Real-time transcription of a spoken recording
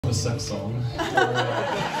a sex song. Not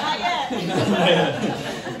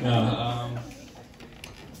yet. No,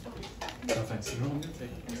 no thanks. You know what I'm gonna take?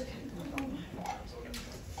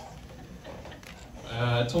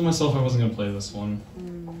 I told myself I wasn't gonna play this one,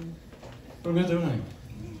 but I'm gonna do it anyway.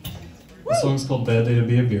 The song's called "Bad Day to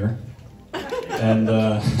Be a Beer," and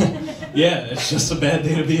yeah, it's just a bad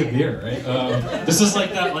day to be a beer, right? This is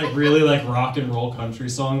like that, like really like rock and roll country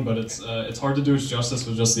song, but it's hard to do its justice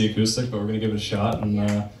with just the acoustic. But we're gonna give it a shot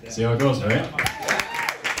and see how it goes, all right?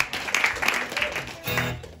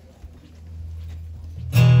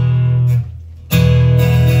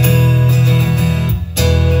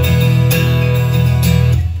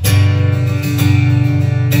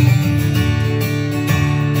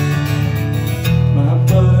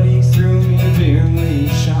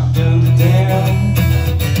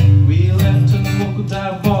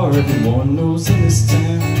 Everyone knows in this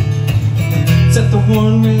town. It's at the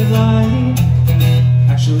one red light.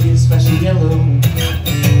 Actually it's flashing yellow.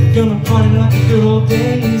 We're gonna party like the good old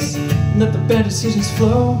days and let the bad decisions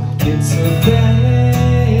flow. It's a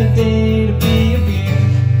bad day to be a beer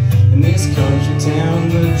in this country town.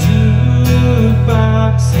 The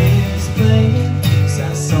jukebox is playing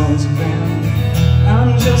sad songs around.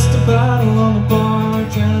 I'm just a bottle on the bar,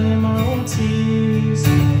 drowning in my own tears.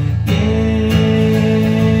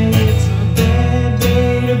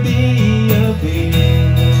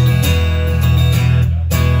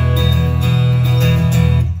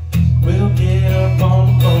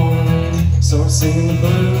 Singing the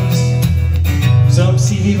blues, some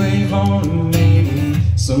Stevie Ray Vaughan, maybe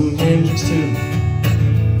some Hendrix too.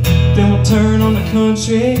 Then we'll turn on the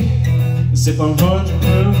country and sip on 100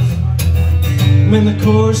 proof. When the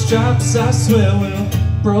chorus drops, I swear we'll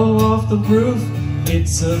blow off the roof.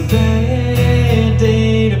 It's a bad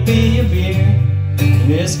day to be a beer in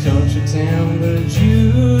this country town. The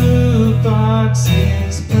jukebox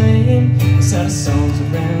is playing sad songs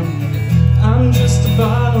around. I'm just a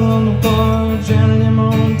bottle on the bar, drowning in my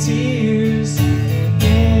own tears.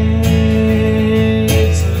 Yeah,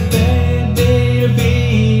 it's a bad day to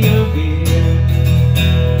be a beer.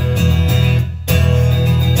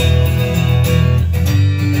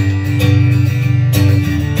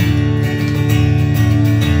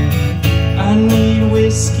 I need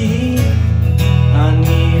whiskey, I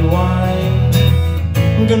need wine.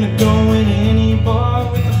 I'm gonna go in any bar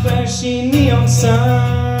with a flashy neon sign.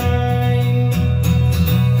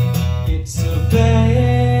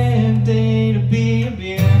 Bad day to be a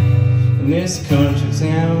beer in this country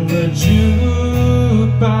town. The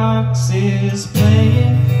jukebox is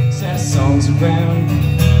playing sad songs around.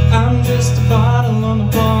 I'm just a bottle on the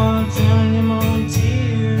bar, drowning